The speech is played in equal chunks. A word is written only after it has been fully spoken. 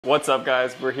What's up,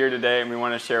 guys? We're here today and we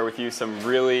want to share with you some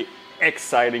really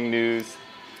exciting news.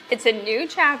 It's a new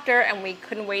chapter and we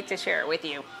couldn't wait to share it with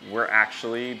you. We're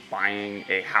actually buying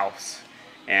a house,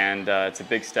 and it's a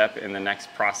big step in the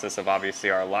next process of obviously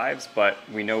our lives, but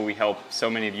we know we help so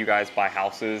many of you guys buy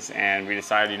houses, and we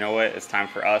decided, you know what, it's time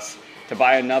for us to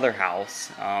buy another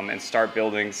house and start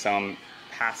building some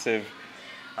passive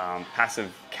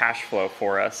cash flow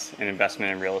for us in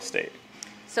investment in real estate.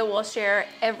 So we'll share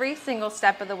every single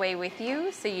step of the way with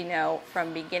you so you know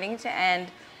from beginning to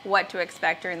end what to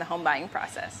expect during the home buying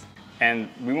process. And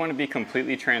we want to be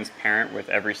completely transparent with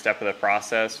every step of the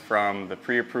process, from the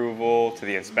pre-approval to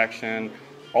the inspection,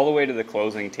 all the way to the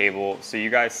closing table, so you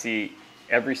guys see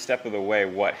every step of the way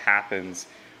what happens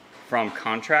from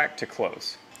contract to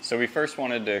close. So we first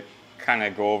wanted to kind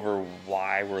of go over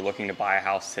why we're looking to buy a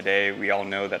house today. We all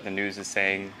know that the news is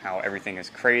saying how everything is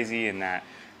crazy and that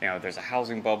there's a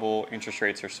housing bubble, interest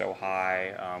rates are so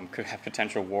high, could have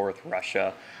potential war with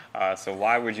Russia. So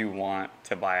why would you want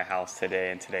to buy a house today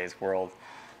in today's world?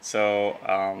 So,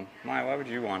 Maya, why would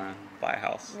you want to buy a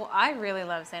house? Well, I really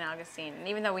love St. Augustine. And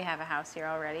even though we have a house here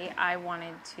already, I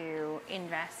wanted to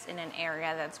invest in an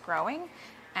area that's growing.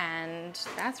 And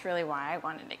that's really why I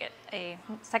wanted to get a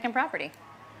second property.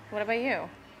 What about you?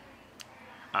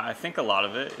 I think a lot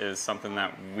of it is something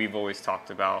that we've always talked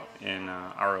about in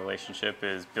our relationship,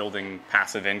 is building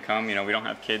passive income. We don't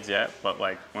have kids yet, but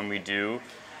like when we do,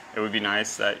 it would be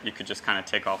nice that you could just kind of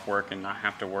take off work and not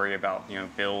have to worry about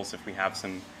bills if we have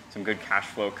some good cash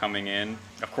flow coming in.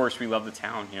 Of course, we love the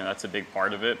town. That's a big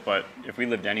part of it. But if we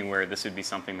lived anywhere, this would be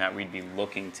something that we'd be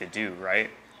looking to do, right?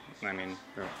 I mean,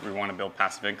 we want to build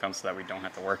passive income so that we don't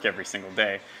have to work every single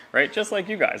day, right? Just like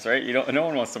you guys, right? No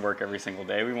one wants to work every single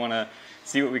day. We want to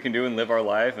see what we can do and live our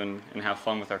life and have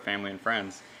fun with our family and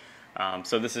friends.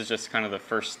 So this is just kind of the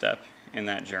first step in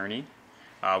that journey.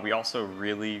 We also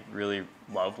really, really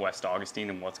love West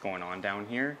Augustine and what's going on down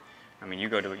here. I mean, you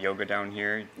go to yoga down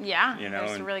here. Yeah,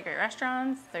 there's some really great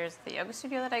restaurants. There's the yoga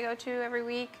studio that I go to every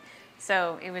week.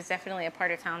 So it was definitely a part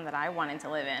of town that I wanted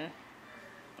to live in.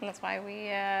 And that's why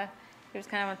it was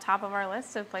kind of on top of our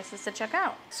list of places to check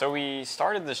out. So we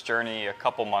started this journey a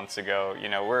couple months ago.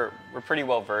 We're pretty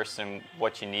well versed in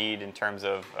what you need in terms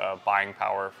of buying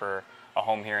power for a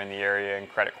home here in the area and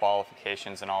credit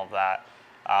qualifications and all of that.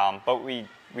 But we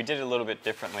did it a little bit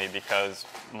differently because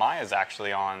Maya's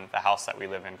actually on the house that we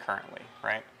live in currently,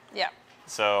 right? Yeah.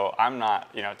 So I'm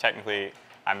not, technically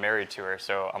I'm married to her,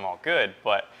 so I'm all good,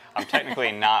 but I'm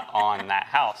technically not on that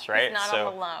house, right? He's not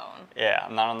on the loan. Yeah,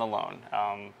 I'm not on the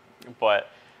loan. But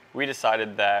we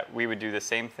decided that we would do the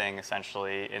same thing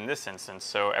essentially in this instance.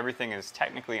 So everything is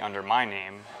technically under my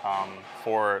name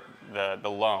for the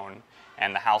loan,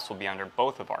 and the house will be under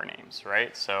both of our names,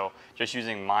 right? So just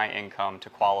using my income to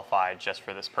qualify just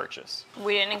for this purchase.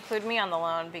 We didn't include me on the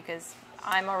loan because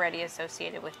I'm already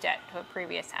associated with debt to a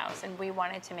previous house, and we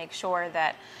wanted to make sure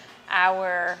that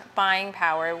our buying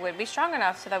power would be strong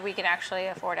enough so that we could actually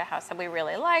afford a house that we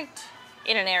really liked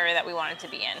in an area that we wanted to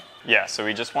be in. Yeah, so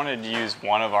we just wanted to use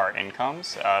one of our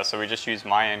incomes. So we just used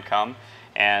my income,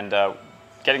 and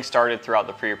getting started throughout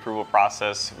the pre-approval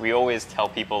process, we always tell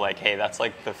people like, hey, that's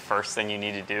like the first thing you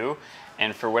need to do.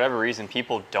 And for whatever reason,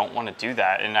 people don't want to do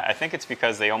that. And I think it's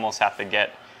because they almost have to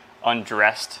get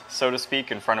undressed, so to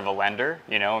speak, in front of a lender,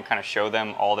 and kind of show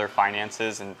them all their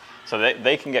finances, and so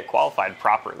they can get qualified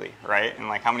properly, right? And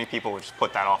like, how many people would just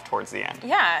put that off towards the end?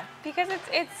 Yeah, because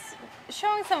it's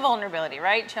showing some vulnerability,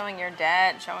 right? Showing your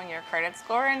debt, showing your credit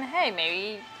score, and hey,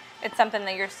 maybe it's something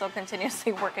that you're still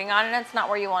continuously working on and it's not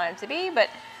where you want it to be,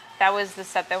 but that was the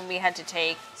step that we had to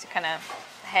take to kind of,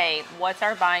 hey, what's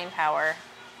our buying power?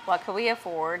 What could we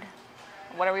afford?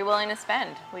 What are we willing to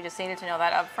spend? We just needed to know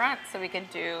that up front so we could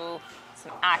do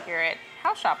some accurate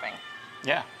house shopping.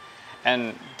 Yeah,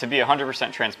 and to be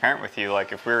 100% transparent with you,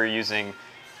 like if we were using,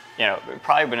 it would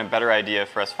probably been a better idea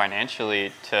for us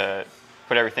financially to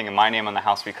put everything in my name on the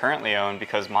house we currently own,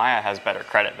 because Maya has better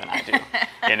credit than I do,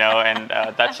 and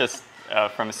that's just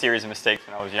from a series of mistakes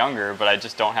when I was younger, but I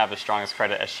just don't have as strong as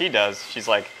credit as she does. She's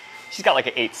got like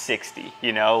an 860,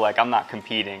 like I'm not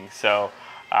competing, so.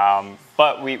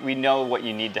 But we know what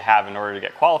you need to have in order to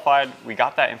get qualified. We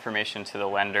got that information to the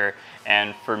lender,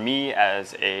 and for me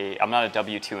I'm not a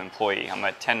W-2 employee, I'm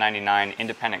a 1099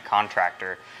 independent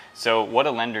contractor. So what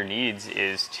a lender needs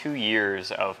is 2 years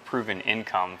of proven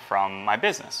income from my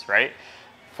business, right?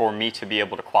 For me to be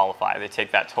able to qualify. They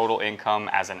take that total income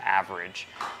as an average.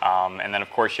 And then of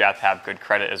course you have to have good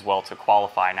credit as well to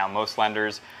qualify. Now most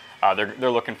lenders, they're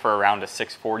looking for around a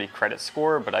 640 credit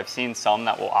score, but I've seen some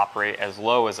that will operate as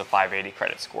low as a 580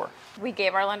 credit score. We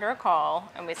gave our lender a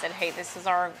call and we said, hey, this is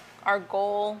our our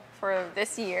goal for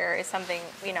this year is something,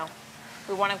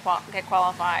 we want to get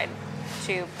qualified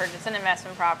to purchase an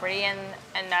investment property, and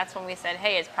that's when we said,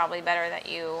 hey, it's probably better that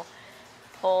you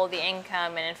pull the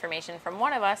income and information from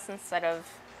one of us instead of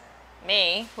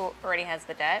me, who already has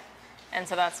the debt. And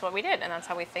so that's what we did, and that's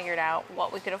how we figured out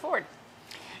what we could afford.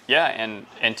 Yeah,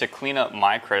 and to clean up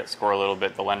my credit score a little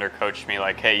bit, the lender coached me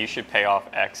like, hey, you should pay off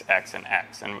X, X, and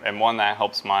X. And one, that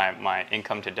helps my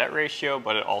income to debt ratio,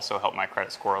 but it also helped my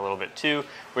credit score a little bit too,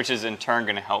 which is in turn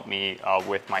going to help me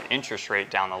with my interest rate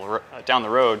down the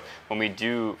road when we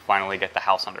do finally get the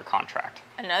house under contract.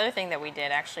 Another thing that we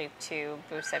did actually to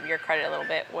boost up your credit a little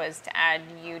bit was to add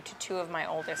you to 2 of my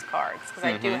oldest cards, because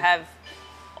I do have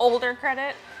older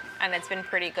credit and it's been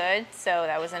pretty good. So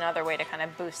that was another way to kind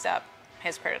of boost up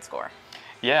his credit score.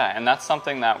 Yeah, and that's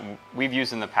something that we've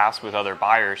used in the past with other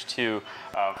buyers too.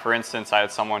 For instance, I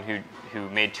had someone who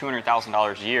made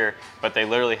 $200,000 a year, but they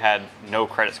literally had no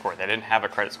credit score. They didn't have a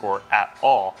credit score at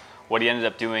all. What he ended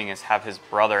up doing is have his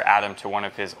brother add him to one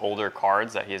of his older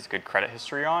cards that he has good credit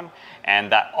history on, and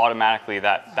that automatically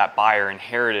that buyer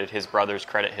inherited his brother's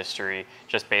credit history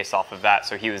just based off of that,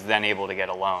 so he was then able to get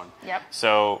a loan. Yep.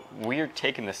 So we're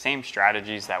taking the same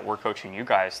strategies that we're coaching you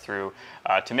guys through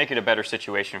to make it a better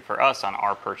situation for us on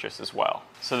our purchase as well.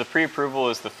 So the pre-approval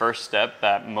is the first step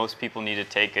that most people need to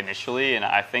take initially, and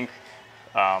I think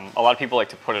a lot of people like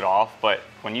to put it off, but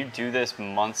when you do this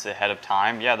months ahead of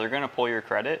time, yeah, they're going to pull your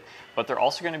credit, but they're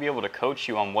also going to be able to coach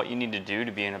you on what you need to do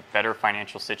to be in a better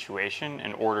financial situation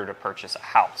in order to purchase a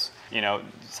house.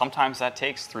 Sometimes that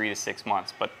takes 3 to 6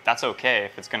 months, but that's okay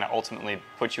if it's going to ultimately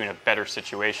put you in a better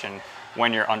situation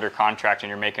when you're under contract and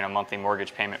you're making a monthly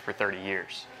mortgage payment for 30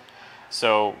 years.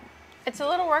 So it's a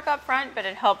little work up front, but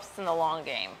it helps in the long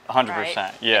game. 100%,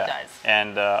 right? yeah. It does.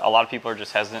 And a lot of people are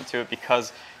just hesitant to it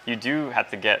because you do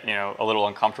have to get a little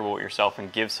uncomfortable with yourself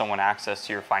and give someone access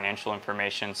to your financial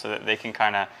information so that they can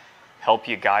kind of help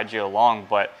you, guide you along.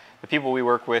 But the people we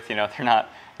work with, they're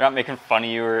not making fun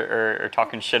of you or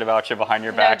talking shit about you behind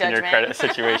your back in your credit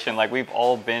situation. Like, we've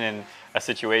all been in a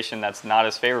situation that's not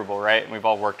as favorable, right? And we've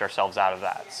all worked ourselves out of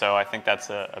that. So I think that's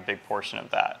a big portion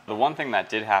of that. The one thing that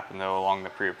did happen, though, along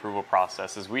the pre-approval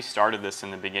process is we started this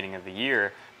in the beginning of the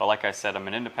year. But like I said, I'm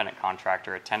an independent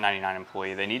contractor, a 1099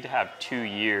 employee. They need to have 2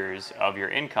 years of your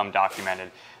income documented.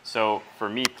 So for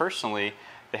me personally,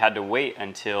 they had to wait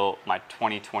until my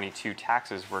 2022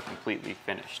 taxes were completely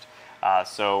finished.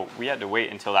 So we had to wait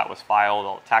until that was filed,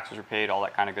 all the taxes were paid, all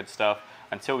that kind of good stuff,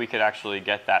 until we could actually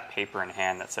get that paper in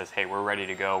hand that says, hey, we're ready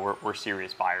to go, we're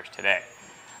serious buyers today.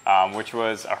 Which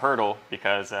was a hurdle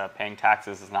because paying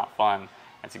taxes is not fun.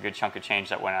 It's a good chunk of change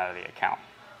that went out of the account.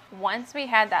 Once we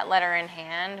had that letter in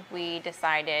hand, we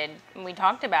decided, we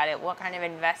talked about it, what kind of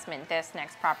investment this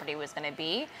next property was going to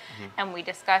be. And we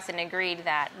discussed and agreed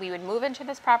that we would move into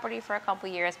this property for a couple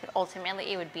years, but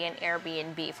ultimately it would be an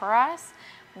Airbnb for us,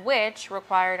 which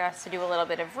required us to do a little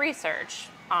bit of research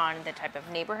on the type of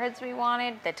neighborhoods we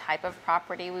wanted, the type of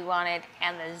property we wanted,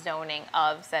 and the zoning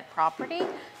of said property,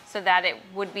 so that it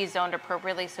would be zoned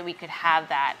appropriately so we could have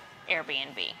that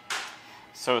Airbnb.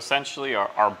 So essentially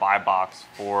our buy box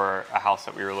for a house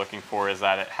that we were looking for is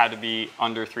that it had to be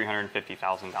under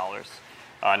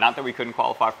 $350,000. Not that we couldn't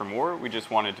qualify for more, we just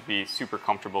wanted to be super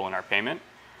comfortable in our payment.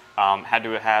 Had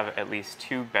to have at least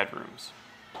 2 bedrooms.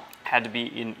 Had to be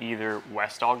in either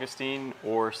West Augustine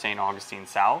or St. Augustine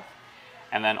South.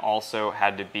 And then also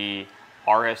had to be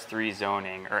RS3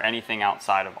 zoning or anything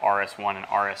outside of RS1 and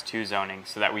RS2 zoning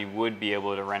so that we would be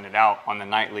able to rent it out on the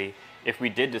nightly if we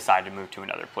did decide to move to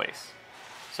another place.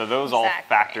 So those all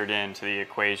factored into the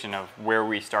equation of where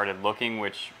we started looking,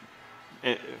 which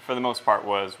for the most part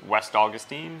was West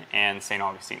Augustine and St.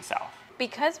 Augustine South.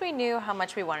 Because we knew how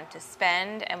much we wanted to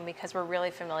spend and because we're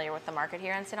really familiar with the market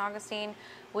here in St. Augustine,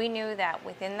 we knew that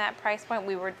within that price point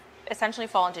we would essentially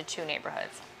fall into 2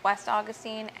 neighborhoods, West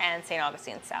Augustine and St.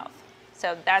 Augustine South.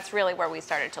 So that's really where we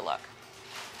started to look.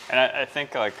 And I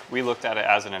think like we looked at it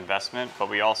as an investment, but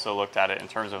we also looked at it in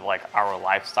terms of like our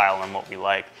lifestyle and what we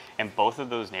like. And both of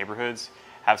those neighborhoods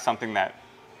have something that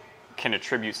can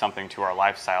attribute something to our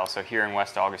lifestyle. So here in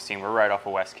West Augustine, we're right off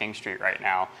of West King Street right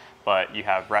now, but you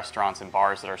have restaurants and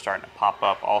bars that are starting to pop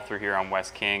up all through here on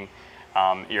West King.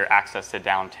 Your access to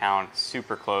downtown,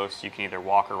 super close. You can either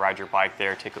walk or ride your bike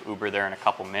there, take an Uber there in a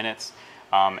couple minutes.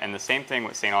 And the same thing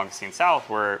with St. Augustine South,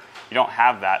 where you don't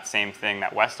have that same thing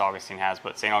that West Augustine has,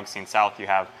 but St. Augustine South, you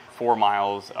have 4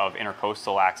 miles of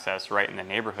intercoastal access right in the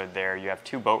neighborhood there. You have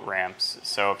 2 boat ramps.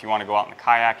 So if you want to go out in the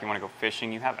kayak, you want to go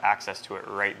fishing, you have access to it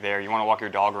right there. You want to walk your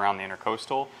dog around the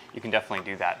intercoastal, you can definitely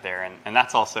do that there. And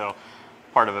that's also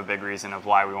part of a big reason of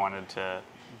why we wanted to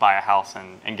buy a house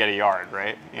and get a yard,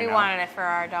 right? We wanted it for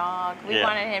our dog. We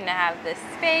wanted him to have this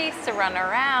space to run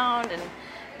around and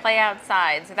play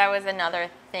outside. So that was another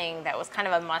thing that was kind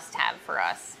of a must-have for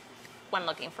us when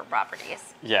looking for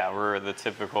properties. Yeah, we're the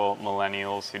typical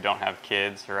millennials who don't have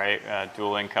kids, right?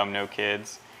 Dual income, no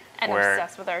kids. And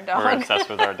obsessed with our dog. We're obsessed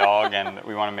with our dog, and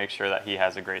we want to make sure that he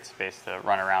has a great space to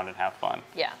run around and have fun.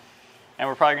 Yeah. And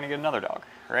we're probably going to get another dog,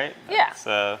 right? That's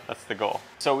the goal.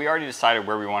 So we already decided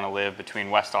where we want to live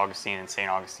between West Augustine and St.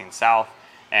 Augustine South,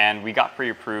 and we got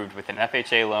pre-approved with an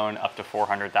FHA loan up to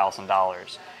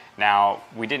 $400,000. Now,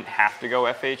 we didn't have to go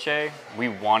FHA, we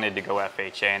wanted to go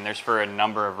FHA, and there's for a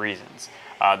number of reasons.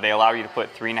 They allow you to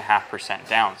put 3.5%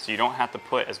 down, so you don't have to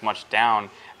put as much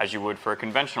down as you would for a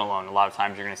conventional loan. A lot of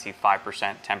times you're going to see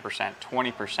 5%, 10%,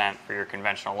 20% for your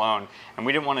conventional loan, and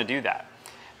we didn't want to do that.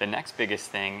 The next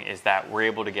biggest thing is that we're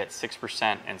able to get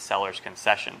 6% in seller's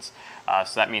concessions.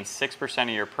 So that means 6% of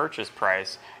your purchase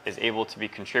price is able to be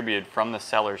contributed from the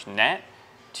seller's net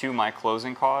to my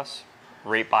closing costs,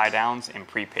 rate buy downs, and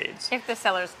prepaids. If the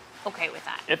seller's okay with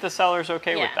that. If the seller's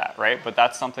okay with that, right? But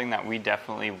that's something that we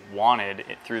definitely wanted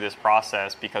through this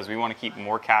process because we want to keep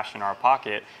more cash in our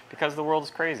pocket because the world is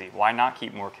crazy. Why not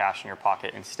keep more cash in your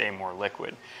pocket and stay more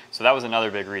liquid? So that was another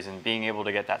big reason, being able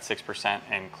to get that 6%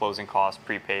 in closing costs,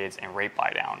 prepaids, and rate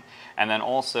buy down. And then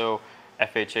also,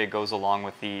 FHA goes along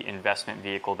with the investment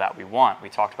vehicle that we want. We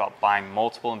talked about buying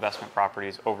multiple investment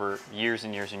properties over years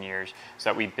and years and years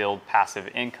so that we build passive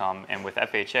income. And with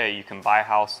FHA, you can buy a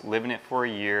house, live in it for a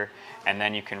year, and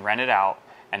then you can rent it out.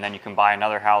 And then you can buy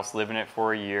another house, live in it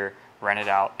for a year, rent it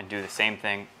out, and do the same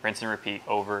thing, rinse and repeat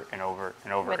over and over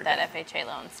and over with again. That FHA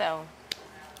loan.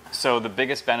 So the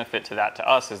biggest benefit to that to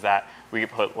us is that we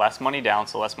put less money down,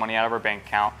 so less money out of our bank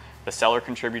account. The seller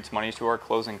contributes money to our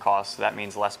closing costs, so that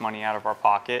means less money out of our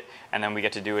pocket, and then we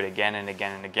get to do it again and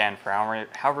again and again for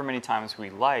however many times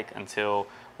we like until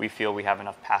we feel we have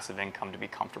enough passive income to be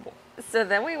comfortable. So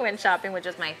then we went shopping, which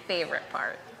is my favorite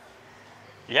part.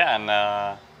 Yeah,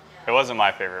 and it wasn't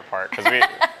my favorite part because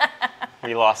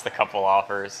we lost a couple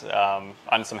offers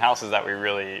on some houses that we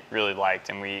really, really liked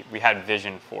and we had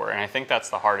vision for, and I think that's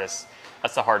the hardest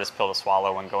pill to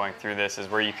swallow when going through this, is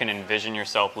where you can envision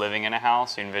yourself living in a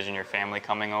house, you envision your family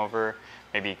coming over,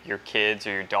 maybe your kids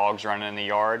or your dogs running in the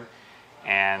yard,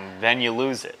 and then you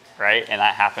lose it, right? And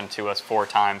that happened to us 4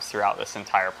 times throughout this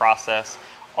entire process,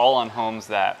 all on homes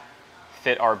that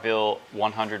fit our bill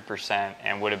 100%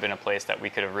 and would have been a place that we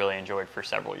could have really enjoyed for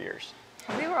several years.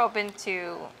 We were open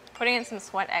to putting in some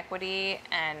sweat equity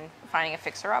and finding a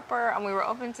fixer-upper, and we were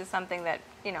open to something that,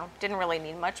 didn't really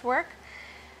need much work.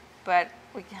 But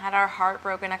we had our heart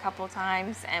broken a couple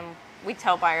times, and we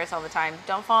tell buyers all the time,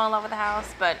 don't fall in love with the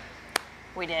house, but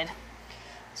we did.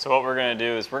 So what we're going to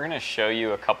do is we're going to show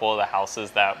you a couple of the houses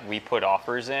that we put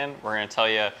offers in. We're going to tell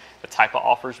you the type of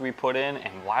offers we put in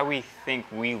and why we think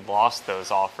we lost those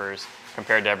offers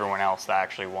compared to everyone else that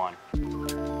actually won.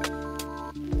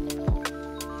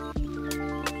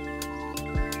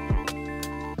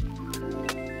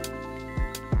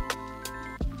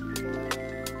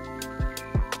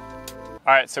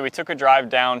 All right, so we took a drive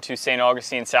down to St.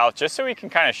 Augustine South just so we can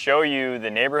kind of show you the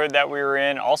neighborhood that we were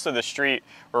in, also the street.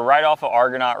 We're right off of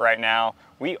Argonaut right now.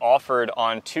 We offered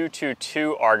on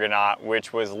 222 Argonaut,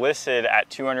 which was listed at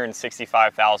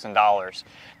 $265,000.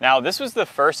 Now, this was the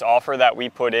first offer that we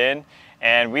put in,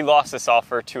 and we lost this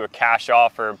offer to a cash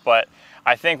offer, but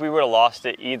I think we would have lost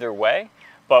it either way.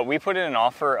 But we put in an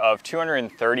offer of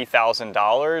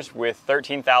 $230,000 with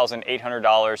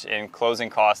 $13,800 in closing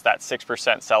costs, that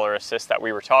 6% seller assist that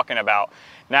we were talking about.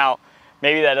 Now,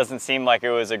 maybe that doesn't seem like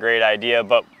it was a great idea,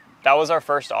 but that was our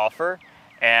first offer,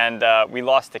 and we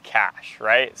lost to cash,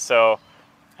 right? So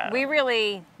we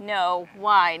really know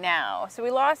why now. So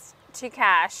we lost to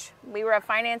cash. We were a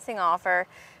financing offer,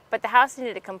 but the house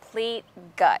needed a complete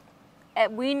gut.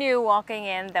 We knew walking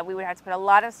in that we would have to put a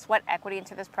lot of sweat equity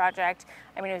into this project.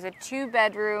 I mean, it was a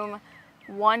 2-bedroom,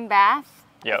 1 bath,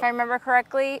 if I remember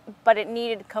correctly, but it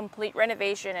needed complete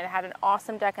renovation. It had an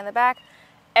awesome deck in the back.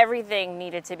 Everything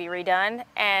needed to be redone.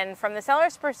 And from the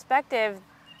seller's perspective,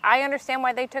 I understand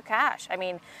why they took cash. I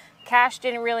mean, cash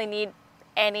didn't really need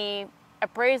any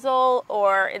appraisal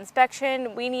or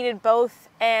inspection. We needed both,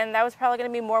 and that was probably going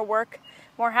to be more work,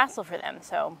 more hassle for them.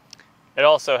 So it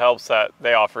also helps that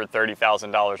they offered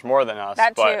 $30,000 more than us,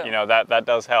 that but too. That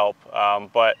does help.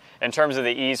 But in terms of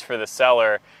the ease for the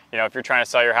seller, if you're trying to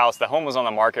sell your house, the home was on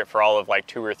the market for all of like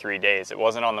 2 or 3 days. It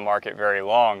wasn't on the market very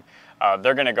long.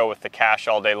 They're going to go with the cash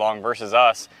all day long versus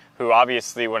us, who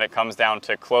obviously, when it comes down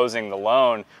to closing the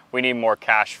loan, we need more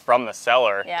cash from the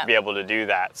seller to be able to do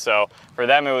that. So for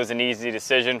them, it was an easy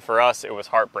decision. For us, it was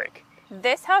heartbreak.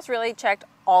 This house really checked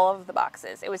all of the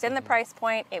boxes. It was in the price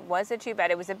point. It was a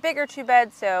 2-bed. It was a bigger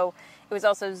 2-bed, so it was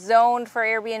also zoned for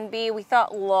Airbnb. We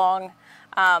thought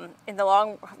in the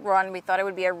long run, we thought it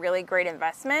would be a really great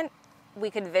investment. We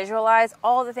could visualize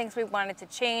all the things we wanted to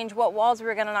change, what walls we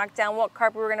were going to knock down, what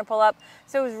carpet we were going to pull up.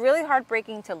 So it was really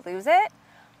heartbreaking to lose it,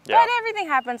 but everything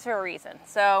happens for a reason.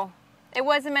 So it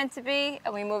wasn't meant to be,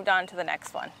 and we moved on to the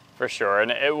next one. For sure, and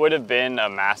it would have been a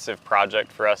massive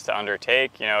project for us to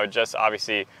undertake, you know, just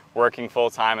obviously working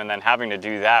full-time and then having to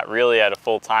do that really at a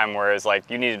full-time, whereas like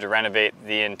you needed to renovate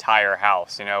the entire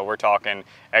house. You know, we're talking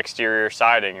exterior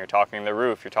siding, you're talking the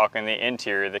roof, you're talking the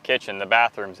interior, the kitchen, the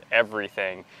bathrooms,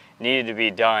 everything needed to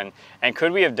be done. And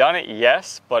could we have done it?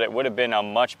 Yes, but it would have been a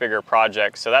much bigger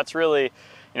project. So that's really,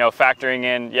 you know, factoring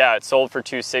in, yeah, it sold for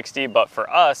 $260, but for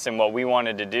us and what we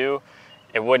wanted to do,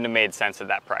 it wouldn't have made sense at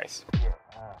that price.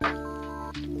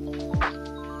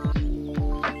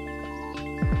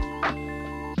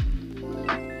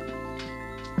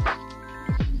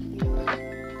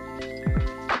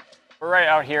 We're right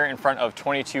out here in front of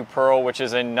 22 Pearl, which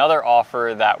is another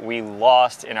offer that we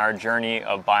lost in our journey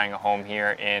of buying a home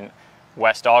here in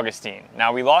West Augustine.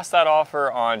 Now, we lost that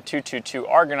offer on 222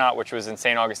 Argonaut, which was in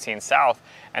St Augustine South,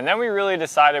 and then we really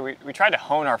decided, we tried to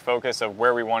hone our focus of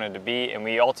where we wanted to be, and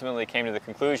we ultimately came to the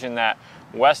conclusion that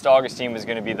West Augustine was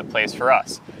going to be the place for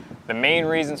us. The main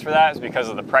reasons for that is because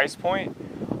of the price point,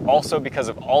 also because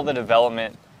of all the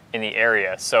development in the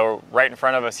area. So right in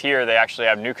front of us here, they actually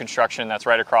have new construction that's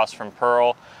right across from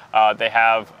Pearl. They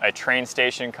have a train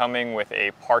station coming with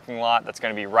a parking lot that's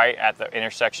going to be right at the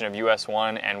intersection of US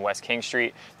 1 and West King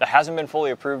Street. That hasn't been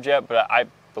fully approved yet, but I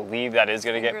believe that is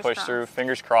going to get pushed through.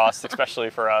 Fingers crossed, especially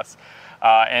for us.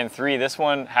 And 3, this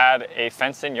one had a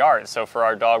fenced-in yard. So for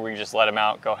our dog, we can just let him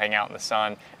out, go hang out in the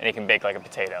sun, and he can bake like a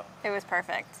potato. It was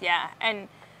perfect, yeah. And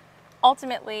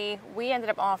ultimately, we ended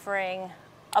up offering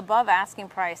above asking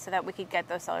price so that we could get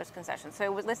those sellers concessions. So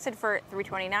it was listed for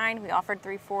 $329, we offered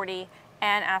 $340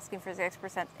 and asking for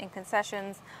 6% in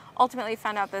concessions. Ultimately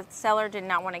found out the seller did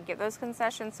not want to give those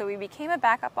concessions, so we became a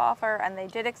backup offer and they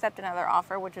did accept another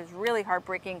offer, which was really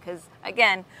heartbreaking because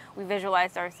again, we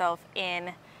visualized ourselves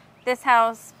in this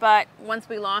house, but once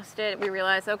we lost it, we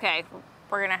realized, okay,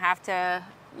 we're gonna have to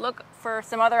look for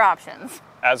some other options.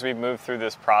 As we've moved through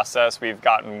this process, we've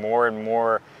gotten more and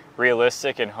more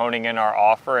realistic in honing in our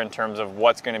offer in terms of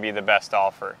what's going to be the best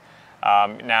offer.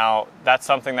 Now, that's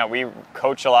something that we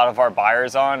coach a lot of our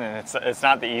buyers on, and it's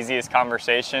not the easiest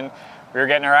conversation. We were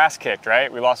getting our ass kicked,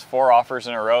 right? We lost 4 offers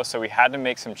in a row, so we had to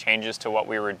make some changes to what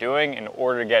we were doing in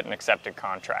order to get an accepted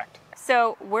contract.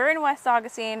 So we're in West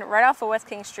Augustine, right off of West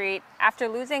King Street. After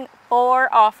losing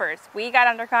 4 offers, we got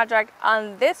under contract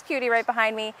on this cutie right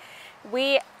behind me.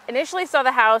 We initially saw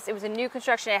the house. It was a new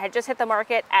construction. It had just hit the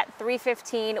market at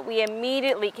 $315. We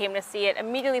immediately came to see it,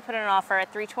 immediately put in an offer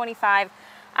at $325,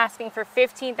 asking for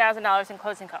 $15,000 in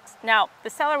closing costs. Now, the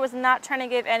seller was not trying to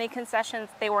give any concessions.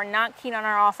 They were not keen on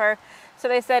our offer. So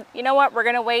they said, you know what, we're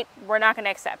gonna wait, we're not gonna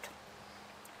accept.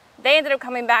 They ended up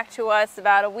coming back to us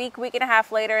about a week and a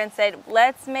half later and said,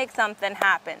 let's make something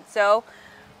happen. So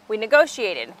we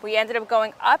negotiated. We ended up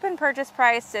going up in purchase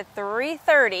price to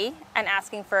 $330 and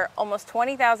asking for almost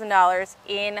 $20,000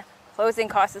 in closing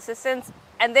cost assistance,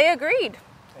 and they agreed.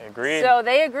 They agreed. So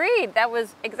they agreed. That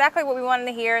was exactly what we wanted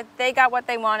to hear. They got what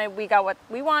they wanted. We got what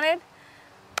we wanted.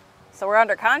 So we're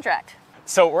under contract.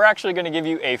 So we're actually going to give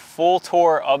you a full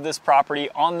tour of this property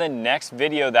on the next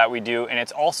video that we do, and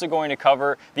it's also going to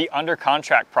cover the under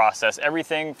contract process,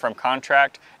 everything from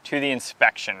contract to the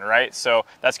inspection, right? So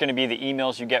that's going to be the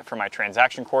emails you get from my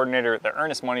transaction coordinator, the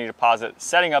earnest money deposit,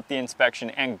 setting up the inspection,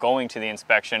 and going to the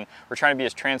inspection. We're trying to be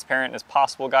as transparent as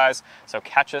possible, guys, so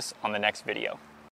catch us on the next video.